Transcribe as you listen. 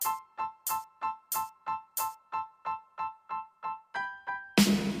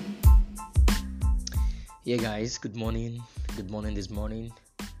Hey guys, good morning. Good morning this morning.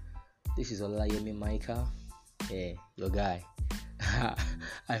 This is Olayemi Maika. Yeah, your guy.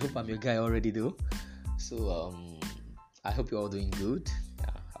 I hope I'm your guy already though. So I hope you're all doing good.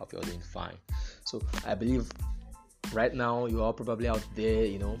 Yeah, I hope you're all doing fine. So I believe right now you are probably out there,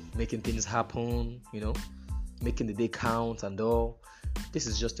 making things happen, making the day count and all. This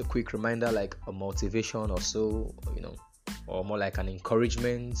is just a quick reminder, like a motivation or so, or more like an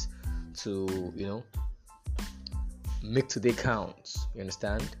encouragement to, make today count. You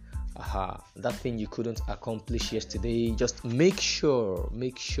understand? That thing you couldn't accomplish yesterday, just make sure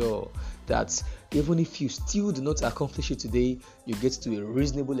that even if you still do not accomplish it today, you get to a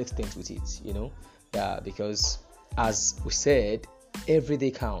reasonable extent with it. Yeah, because as we said, every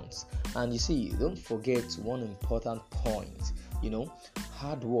day counts. And you see, don't forget one important point.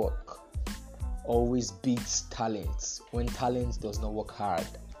 Hard work always beats talent when talent does not work hard.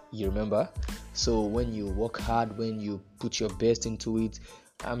 You remember? So when you work hard, when you put your best into it,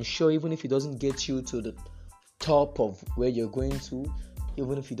 I'm sure even if it doesn't get you to the top of where you're going to,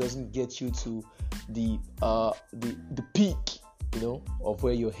 even if it doesn't get you to the peak, of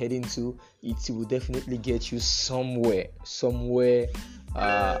where you're heading to, it will definitely get you somewhere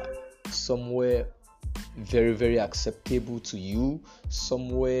very, very acceptable to you,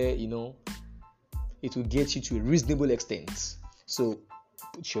 somewhere, it will get you to a reasonable extent. So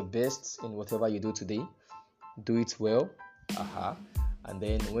put your best in whatever you do today. Do it well. And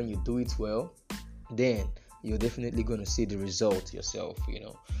then when you do it well, then you're definitely going to see the result yourself,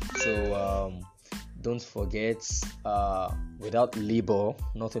 So don't forget, without labor,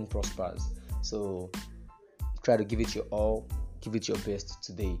 nothing prospers. So try to give it your all, give it your best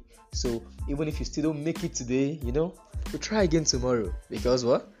today. So even if you still don't make it today, you try again tomorrow, because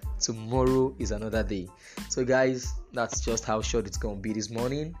what? Tomorrow is another day. So guys, that's just how short it's going to be this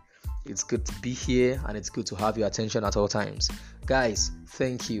morning. It's good to be here, and it's good to have your attention at all times. Guys,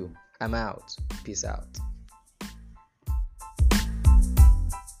 thank you. I'm out. Peace out.